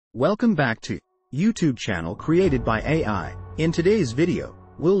Welcome back to YouTube channel created by AI. In today's video,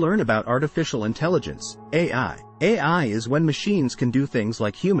 we'll learn about artificial intelligence, AI. AI is when machines can do things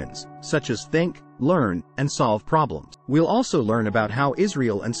like humans, such as think, learn, and solve problems. We'll also learn about how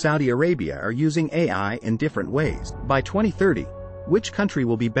Israel and Saudi Arabia are using AI in different ways. By 2030, which country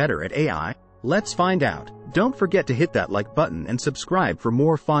will be better at AI? Let's find out. Don't forget to hit that like button and subscribe for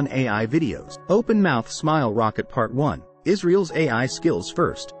more fun AI videos. Open Mouth Smile Rocket Part 1. Israel's AI skills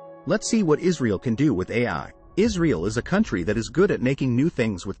first. Let's see what Israel can do with AI. Israel is a country that is good at making new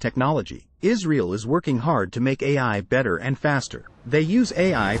things with technology. Israel is working hard to make AI better and faster. They use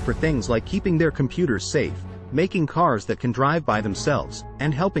AI for things like keeping their computers safe, making cars that can drive by themselves,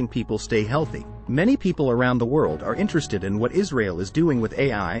 and helping people stay healthy. Many people around the world are interested in what Israel is doing with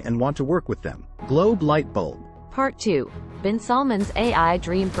AI and want to work with them. Globe Light Bulb. Part 2. Bin Salman's AI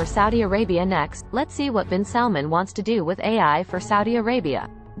dream for Saudi Arabia. Next, let's see what Bin Salman wants to do with AI for Saudi Arabia.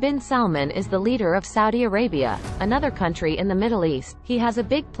 Bin Salman is the leader of Saudi Arabia, another country in the Middle East. He has a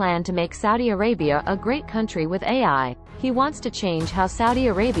big plan to make Saudi Arabia a great country with AI. He wants to change how Saudi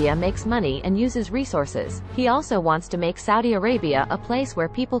Arabia makes money and uses resources. He also wants to make Saudi Arabia a place where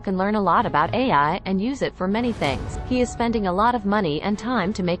people can learn a lot about AI and use it for many things. He is spending a lot of money and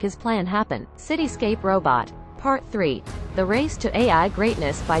time to make his plan happen. Cityscape Robot. Part 3. The race to AI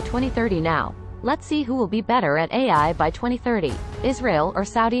greatness by 2030. Now, let's see who will be better at AI by 2030, Israel or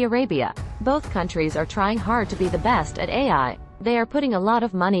Saudi Arabia. Both countries are trying hard to be the best at AI. They are putting a lot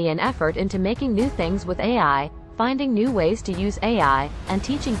of money and effort into making new things with AI, finding new ways to use AI, and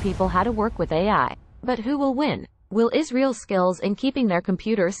teaching people how to work with AI. But who will win? Will Israel's skills in keeping their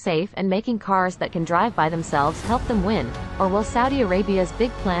computers safe and making cars that can drive by themselves help them win? Or will Saudi Arabia's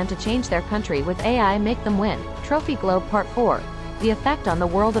big plan to change their country with AI make them win? Trophy Globe Part 4. The effect on the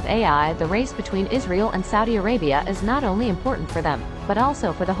world of AI. The race between Israel and Saudi Arabia is not only important for them, but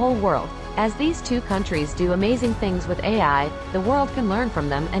also for the whole world. As these two countries do amazing things with AI, the world can learn from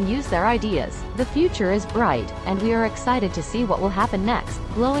them and use their ideas. The future is bright, and we are excited to see what will happen next.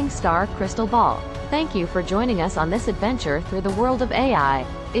 Glowing Star Crystal Ball. Thank you for joining us on this adventure through the world of AI.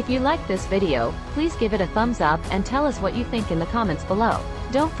 If you liked this video, please give it a thumbs up and tell us what you think in the comments below.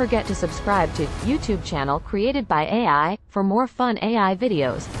 Don't forget to subscribe to YouTube channel created by AI for more fun AI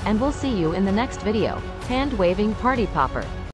videos, and we'll see you in the next video. Hand waving party popper.